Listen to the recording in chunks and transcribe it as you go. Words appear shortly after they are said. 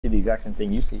the exact same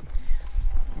thing you see.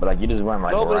 But like you just went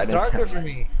right. No, but right it's darker into... for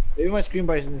me. Maybe my screen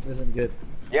brightness isn't good.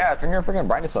 Yeah, turn your freaking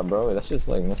brightness up, bro. That's just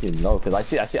like must be low. Cause I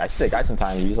see the guy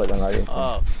sometimes. You just like run right into him.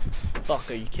 Oh, fuck!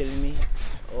 Are you kidding me?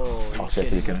 Oh shit,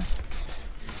 so you can.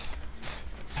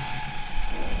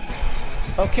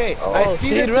 Okay, Oh. I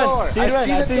see the door. I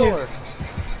see the door. You.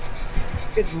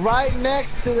 It's right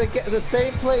next to the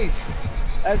same place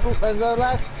as the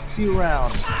last few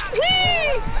rounds.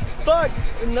 Fuck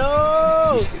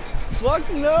no! Fuck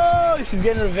no! She's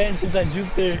getting revenge since I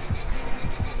juked her.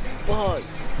 Fuck.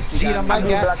 Shit, I'm by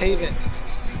gas haven.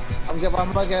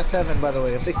 I'm by gas heaven, by the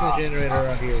way. I'm fixing the generator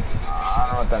around here. I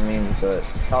don't know what that means, but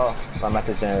I'm at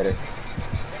the generator.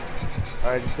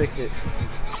 All right, just fix it.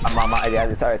 Yeah,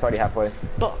 it's already halfway.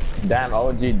 Fuck. Damn,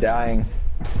 OG dying.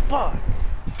 Fuck.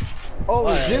 Oh,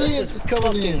 Boy, resilience is coming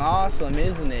fucking in. Awesome,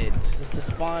 isn't it? Just to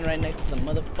spawn right next to the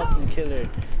motherfucking killer.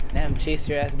 Damn, chase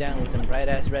your ass down with them bright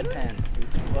ass red pants.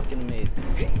 It's fucking amazing.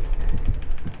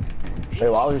 Wait,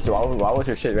 why was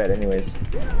your shit red anyways?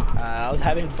 I was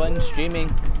having fun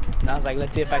streaming, and I was like,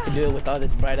 let's see if I can do it with all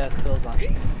this bright ass clothes on.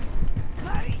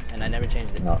 And I never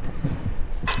changed it. No.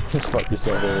 Just fuck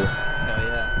yourself, baby. Oh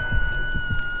yeah.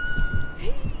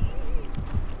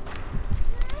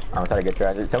 I'm gonna try to get your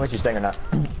ass. Tell me if she's staying or not.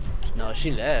 No,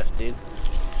 she left, dude.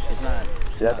 She's not.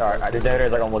 See that? Alright, the generator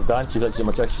is like almost done. She's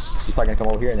probably gonna come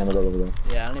over here and then we'll go over there.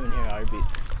 Yeah, I don't even hear a heartbeat.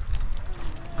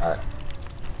 Alright.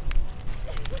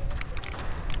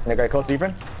 Nick, are you close to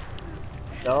Ethan?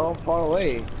 No, I'm far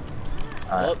away.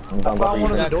 Alright, Oh, I'm I found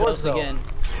one of the Got doors close though. again.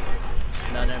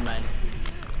 No, never mind.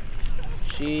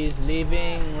 She's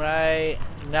leaving right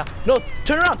now. No,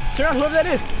 turn around, whoever that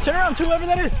is. Turn around to whoever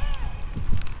that is.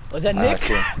 Was that Nick?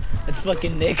 It's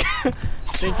fucking Nick.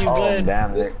 Think you good?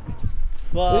 Damn, Nick.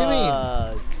 Fuck. What do you mean?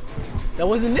 That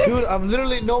wasn't Nick? Dude, I'm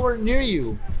literally nowhere near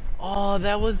you. Oh,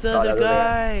 that was the other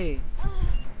guy.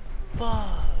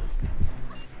 Fuck.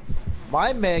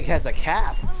 My Meg has a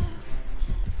cap.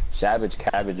 Savage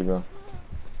cabbage, bro.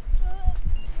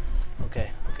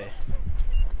 Okay.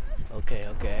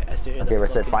 I still hear Okay, the we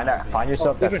said fucking find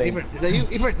yourself that thing. Is that you?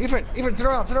 Ifrit, turn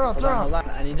around. Hold on.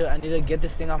 I need to get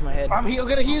this thing off my head. I'm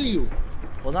gonna heal you.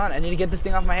 Hold on, I need to get this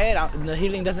thing off my head. The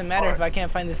healing doesn't matter if I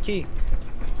can't find this key.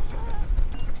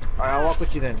 Alright, I'll walk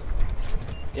with you then.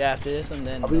 Yeah, after this one,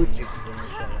 then. I'll be with you.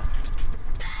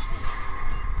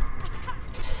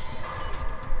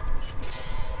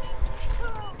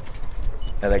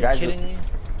 Yeah, the guy's kidding me?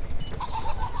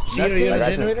 See, are you in the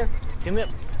generator? Give me up.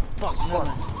 Fuck, no.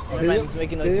 Never mind, it's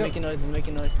making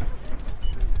noise.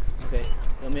 Okay,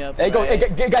 fill me up. Hey, go, hey,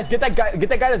 guys, get that guy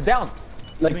that's down.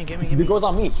 Like, Give me. It goes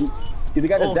on me. The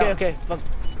guy that's down. Okay, fuck.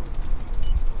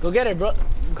 Go get her, bro.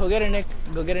 Go get her, Nick.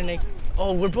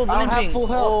 Oh, we're both limping. I don't have full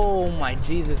health. Oh my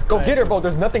Jesus Christ. Go get her, bro.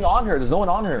 There's nothing on her. There's no one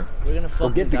on her. We're gonna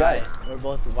fucking get the die. guy. We're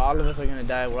both, all of us are gonna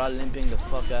die. We're all limping the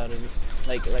fuck out of it.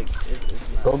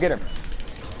 It's not. Go get him.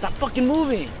 Stop fucking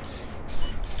moving.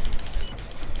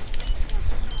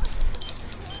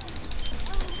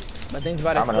 My thing's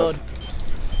about to explode.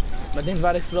 My thing's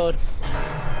about to explode.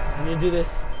 I need to do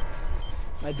this.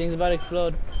 My thing's about to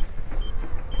explode.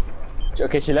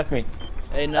 Okay, she left me.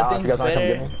 Hey, nothing's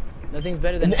better. Nothing's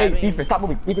better than hey, having... Ethan, stop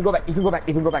moving. Ethan, go back.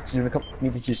 She's gonna come.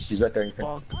 Ethan, she's right there. Ethan.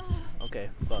 Fuck. Okay,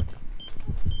 fuck.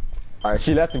 Alright,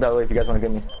 she left me, by the way, if you guys want to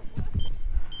get me.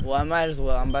 Well, I might as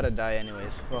well. I'm about to die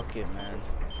anyways. Fuck it, man.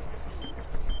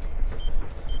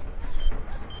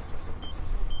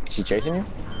 Is she chasing you? No.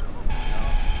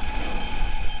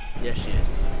 Yes, she is.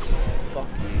 Fuck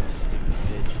you, stupid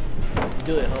bitch.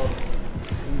 Do it, ho.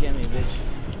 Come get me, bitch.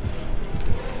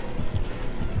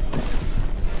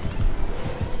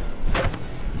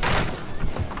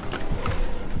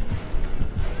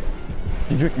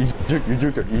 You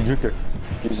juked her.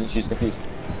 She's confused.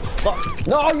 Fuck!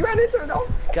 No, you ran into her, no!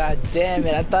 God damn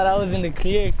it, I thought I was in the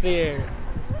clear. Fuck, here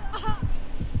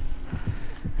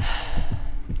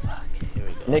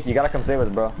we go. Nick, you gotta come save us,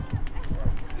 bro.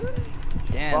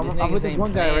 Damn, Well, these I'm niggas with this ain't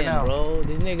one guy right playing, now. bro.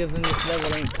 These niggas in this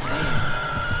level ain't playing.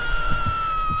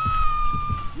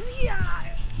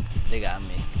 They got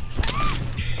me.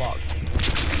 Fuck.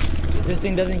 If this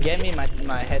thing doesn't get me,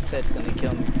 my headset's gonna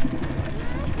kill me.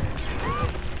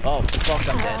 Oh, fuck,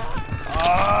 I'm dead.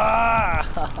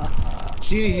 Ah!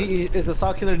 See, is the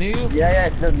saw killer near you? Yeah,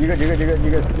 no, you're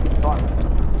good. Come on.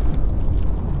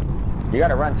 You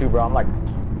gotta run too, bro. I'm like...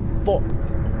 Fuck.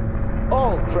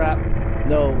 Oh, crap.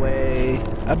 No way.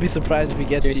 I'd be surprised if he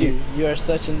gets you. You are in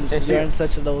such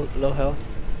a low health.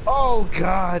 Oh,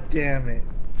 god damn it.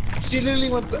 She literally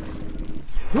went back.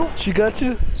 No, she got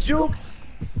you? Jukes!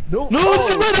 No,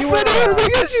 oh, she went out.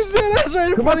 She's dead. That's right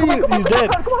in front of you. He's dead.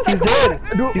 He's dead.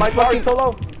 Dude, my bar is so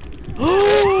low.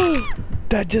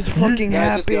 that just fucking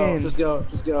Guys, happened? just go.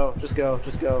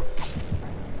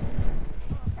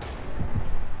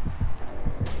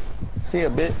 See a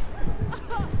bit.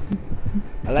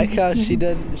 I like how she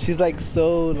does. She's like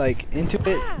so like into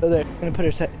it. Oh, there. I'm gonna put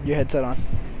your headset on.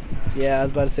 Yeah, I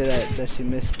was about to say that she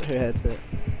missed her headset.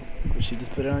 But she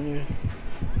just put it on you.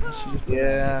 She just put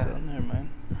it on you, so never mind.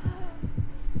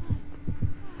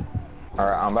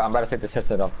 Alright, I'm about to take this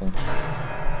headset off then.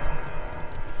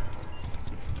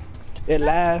 It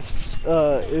laughs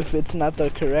if it's not the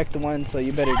correct one, so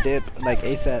you better dip like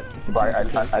ASAP. Bro,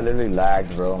 I literally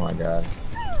lagged, bro. Oh my god.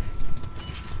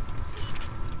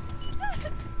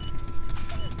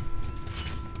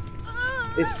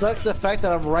 It sucks the fact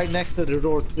that I'm right next to the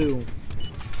door too.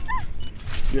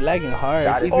 You're lagging hard.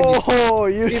 Got it. Oh,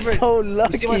 you're Ethan, so you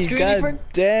lucky. see my screen, God Ethan?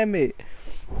 damn it.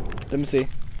 Let me see.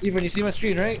 Even you see my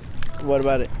screen, right? What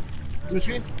about it? See my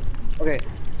screen? Okay.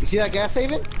 You see that gas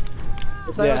haven?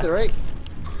 It's not Yeah. out there, right?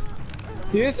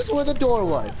 This is where the door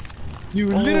was. You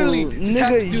literally just nigga,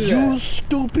 have to do you that.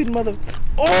 stupid mother.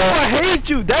 Oh, I hate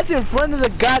you. That's in front of the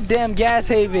goddamn gas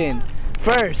haven.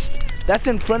 First, that's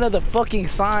in front of the fucking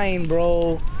sign,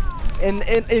 bro. And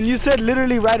you said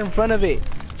literally right in front of it.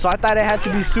 So I thought it had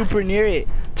to be super near it.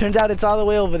 Turns out it's all the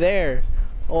way over there.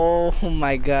 Oh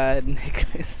my god,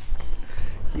 Nicholas.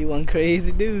 You one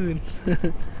crazy dude.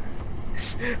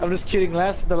 I'm just kidding.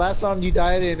 The last round you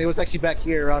died in, it was actually back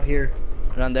here, around here.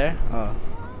 Around there? Oh.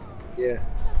 Yeah.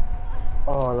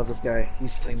 Oh, I love this guy.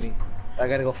 He's killing me. I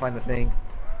gotta go find the thing.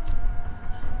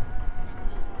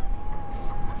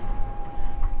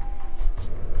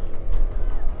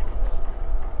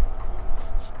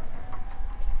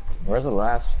 Where's the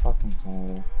last fucking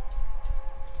thing?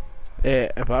 Yeah,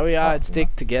 probably I'd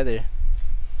stick together.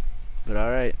 But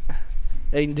alright.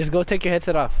 Hey, just go take your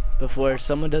headset off before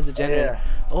someone does the generator.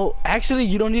 Yeah. Oh, actually,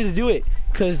 you don't need to do it,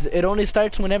 cause it only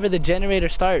starts whenever the generator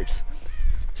starts.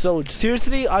 So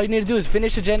seriously, all you need to do is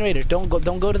finish the generator. Don't go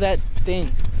to that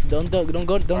thing. Don't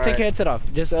take your headset off.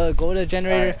 Just go to the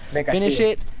generator, Nick, I finish see you.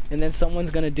 it, and then someone's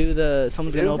gonna open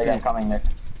Nick, I'm it. coming, Nick.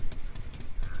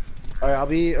 Alright, I'll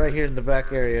be right here in the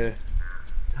back area,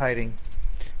 hiding.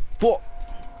 Fuck.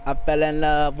 I fell in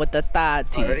love with the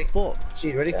Tati. Ready? Fuck.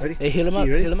 Gee, ready? Yeah. Ready? Hey, heal him Gee, up.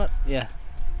 ready? Heal him up. Yeah.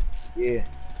 Yeah.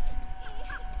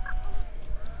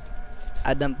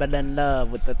 I done fell in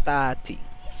love with the Tati.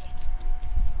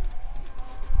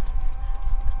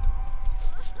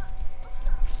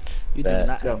 You do Bet.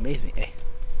 not Go. amaze me. Hey.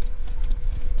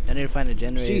 I need to find a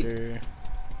generator.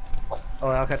 Oh,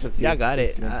 I'll catch up to you. Y'all got it.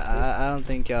 Instant. I don't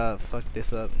think y'all fucked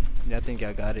this up. Yeah, I think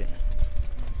y'all got it.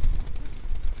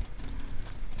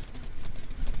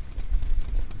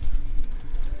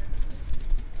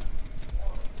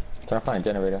 Try to find a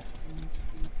generator.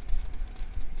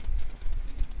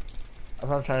 That's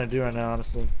what I'm trying to do right now,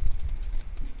 honestly.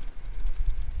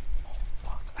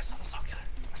 Fuck, I saw the saw killer.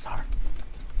 I saw her.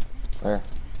 Where?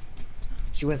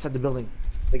 She went inside the building.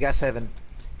 The gas heaven.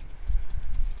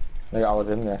 Nigga, I was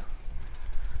in there.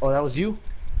 Oh, that was you?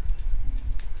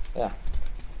 Yeah.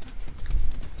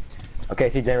 Okay,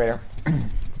 see generator.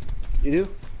 You do?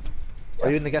 Are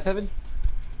you in the gas heaven?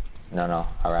 No,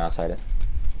 I ran outside it.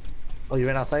 Oh, you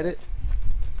ran outside it?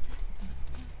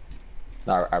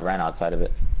 No, I ran outside of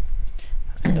it.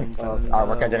 Alright,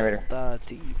 work on generator.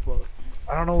 Tati, fuck.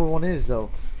 I don't know where one is, though.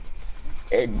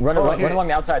 Hey, run along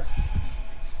the outsides.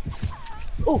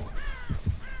 Oh!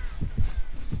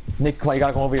 Nick, come on, you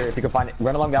gotta come over here if you can find it.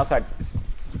 Run along the outside.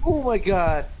 Oh my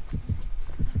god!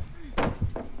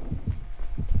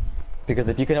 Because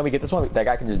if you can help me get this one, that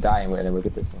guy can just die and we'll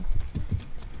get this one.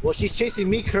 Well, she's chasing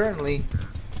me currently.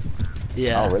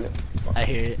 Yeah. Oh, really? I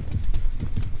hear it.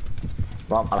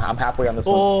 Well, I'm halfway on this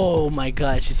one. Oh my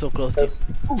god, she's so close to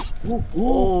you.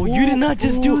 Oh, you did not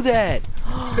just do that!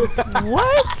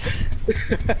 What? This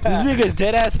nigga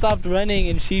deadass stopped running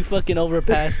and she fucking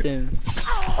overpassed him.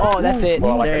 Oh, that's it.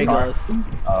 Well, like there a he car. goes.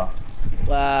 Oh.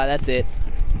 Wow, that's it.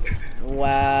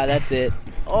 Wow, that's it.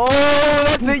 Oh,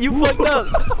 that's it. You fucked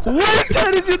up. What?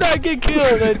 How did you not get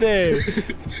killed right there?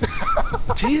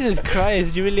 Jesus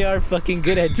Christ, you really are fucking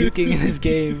good at juking in this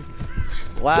game.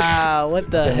 Wow, what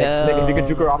the hell? Nick, if you could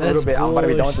juke her off a little bit, I'm about to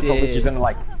be done with this one, but she's gonna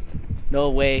like... No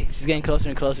way. She's getting closer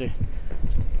and closer.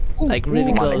 Like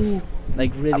really Come on, close. Nick.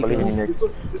 Like really I believe in you, close.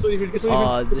 Nick. This one, even, this one,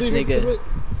 Oh, even, this one, even, nigga.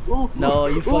 one. No,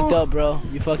 you fucked up, bro.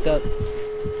 You fucked up.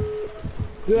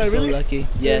 Did I You're really? so lucky.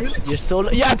 Yes, really? you're so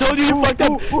lucky. Yeah, I told you you fucked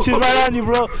up. She's right on you,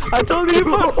 bro. I told you you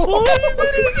fucked up. Oh, you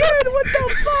did it again. What the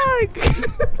fuck?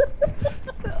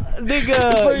 Nigga,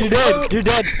 you're dead. You're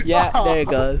dead. Yeah, there it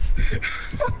goes.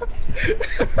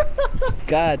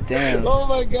 God damn. Oh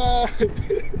my god!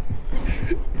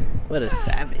 What a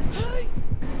savage.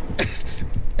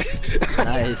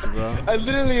 Nice, bro. I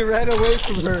literally ran away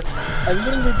from her. I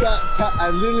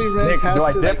literally ran Nick, past do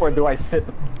I her. dip or do I sit?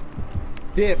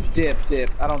 Dip.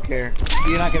 I don't care.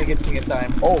 You're not gonna get to me in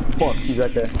time. Oh fuck, he's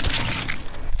right there.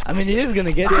 I mean, he is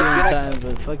gonna get to you in time,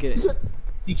 but fuck it.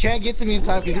 You can't get to me in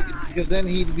time because then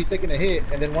he'd be taking a hit,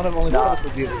 and then only one of us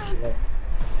would be able to shoot.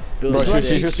 Bro, Bro, shit,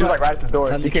 she was like right at the door.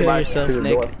 time She to came kill right yourself, to the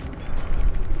Nick. door.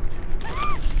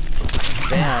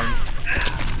 Damn.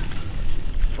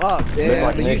 Fuck. Yeah,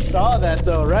 like but you Nick. saw that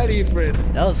though, right,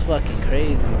 Efren? That was fucking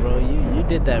crazy, bro. You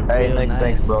did that Hey real Nick, nice.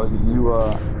 thanks bro.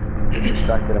 You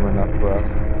distracted him enough for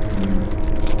us.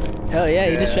 Hell yeah,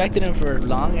 you Yeah. distracted him for a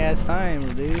long ass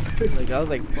time, dude. Like I was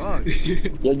like, fuck.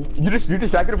 Yeah, you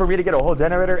distracted him for me to get a whole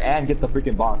generator and get the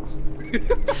freaking box.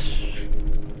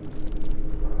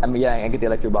 I mean, yeah, and get the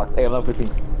electric box. Hey, I'm level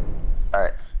 15.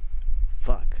 Alright.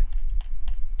 Fuck.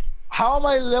 How am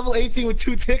I level 18 with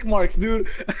 2 tick marks, dude?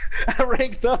 I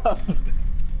ranked up.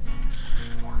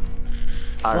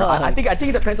 I don't know. I think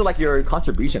it depends on like your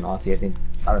contribution, honestly.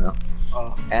 I don't know.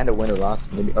 Oh, And a win or loss,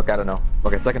 maybe. Okay, I don't know.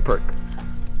 Okay, second perk.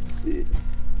 let's see.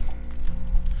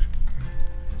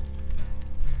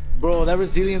 Bro, that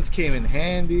resilience came in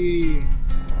handy.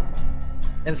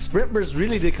 And sprint burst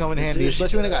really did come in handy,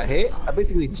 especially when I got hit. I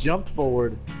basically jumped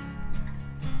forward.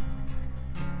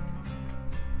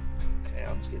 Okay,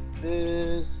 I'll just get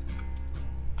this.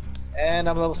 And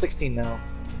I'm level 16 now.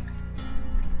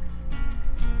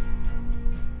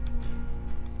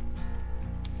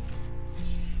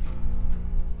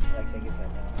 I can't get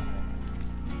that now.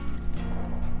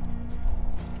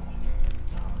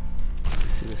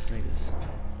 Let's see this niggas.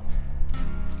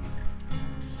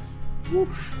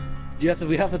 Woof. We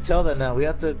have to tell that now. We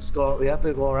have to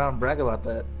go around and brag about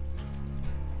that.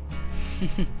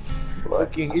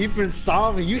 Fucking Efren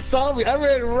saw me. You saw me. I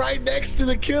ran right next to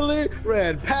the killer,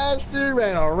 ran past her,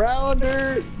 ran around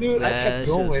her. Dude, I Yeah, kept that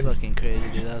shit was going. fucking crazy,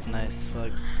 dude. That was nice as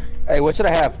fuck. Hey, what should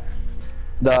I have?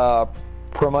 The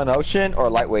promotion or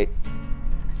lightweight?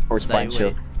 Or spine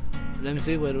shield? Lightweight. Let me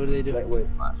see, what do they do? Wait.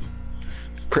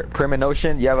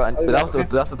 Premonition, you have a, Oh, yeah, okay.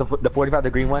 that's the 45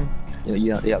 degree one?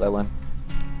 Yeah, that one.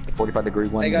 The 45 degree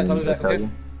one. Hey guys, I'll be back, okay?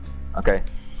 Okay.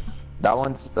 That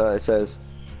one's, it says,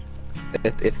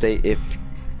 if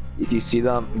you see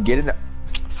them, get in.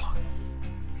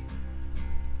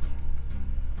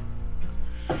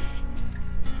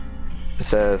 It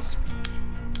says,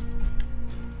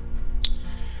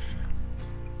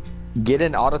 get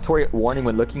an auditory warning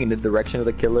when looking in the direction of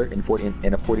the killer in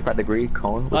a 45 degree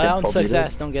cone. Oh, that one's 12 meters.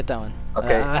 success. Don't get that one.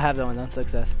 Okay. I have that one. That's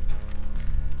success.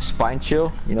 Spine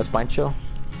chill, you know spine chill?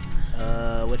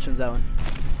 Which one's that one?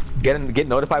 Get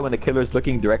notified when the killer is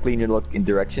looking directly in your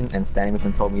direction and standing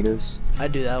within 12 meters. I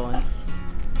do that one.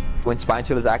 When spine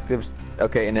chill is active,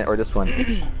 okay, and then, or this one.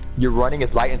 Your running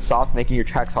is light and soft, making your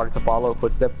tracks harder to follow.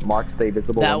 Footstep marks stay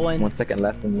visible. That one. 1 second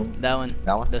less than one. That one.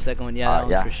 That one? The second one, yeah, that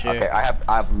one yeah. for sure. Okay, I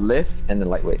have lift and then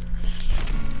lightweight.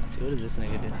 Let's see, what does this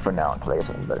nigga do? For now, until I get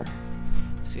something better.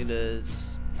 See,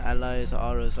 does allies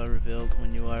auras are revealed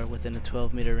when you are within a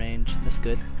 12-meter range. That's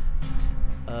good.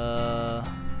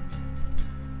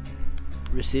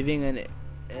 Receiving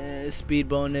a speed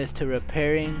bonus to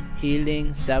repairing,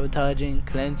 healing, sabotaging,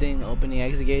 cleansing, opening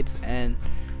exit gates, and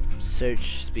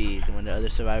search speed when the other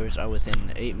survivors are within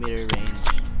 8-meter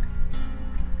range.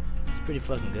 It's pretty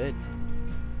fucking good.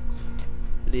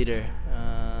 Leader.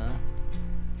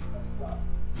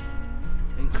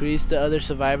 Increase the other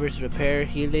survivors' repair,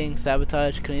 healing,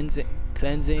 sabotage,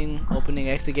 cleansing, opening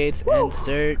exit gates, and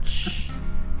search.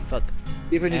 Fuck.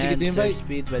 Efren, did you get the And search invite?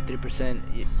 speeds by 3%.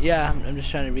 Yeah, I'm just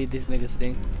trying to read these niggas'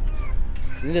 thing.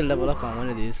 So I need to level up on one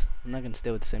of these. I'm not gonna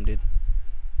stay with the same dude.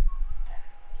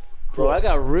 Bro, I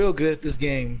got real good at this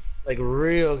game. Like,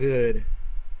 real good.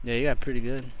 Yeah, you got pretty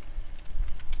good.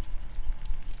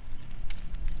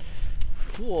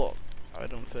 Fuck. I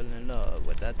don't fall in love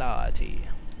with that daddy.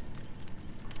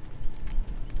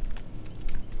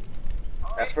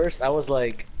 At first, I was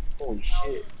like, holy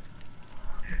shit.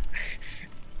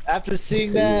 After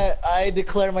seeing that, I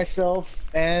declare myself,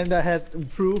 and I have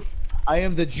proof, I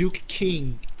am the Juke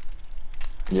King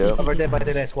Yep. of our Dead by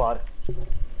Daylight squad.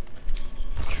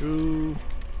 True.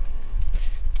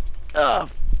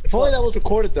 If only that was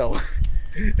recorded, though.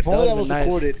 If only that would've was been nice.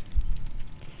 recorded.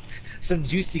 Some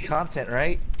juicy content,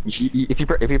 right? If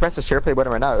you press the share play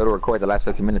button right now, it'll record the last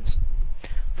 15 minutes.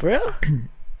 For real?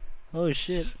 Oh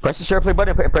shit. Press the share play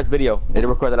button and press video. It'll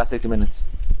record the last 15 minutes.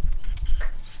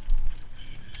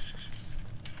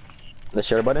 The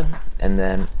share button, and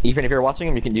then even if you're watching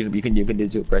them, you can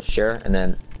do press share and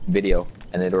then video,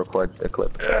 and it'll record the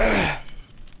clip.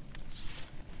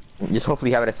 Just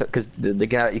hopefully have it at, because you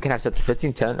can have it set to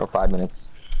 15, 10, or 5 minutes.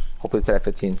 Hopefully it's at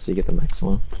 15 so you get the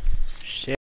maximum.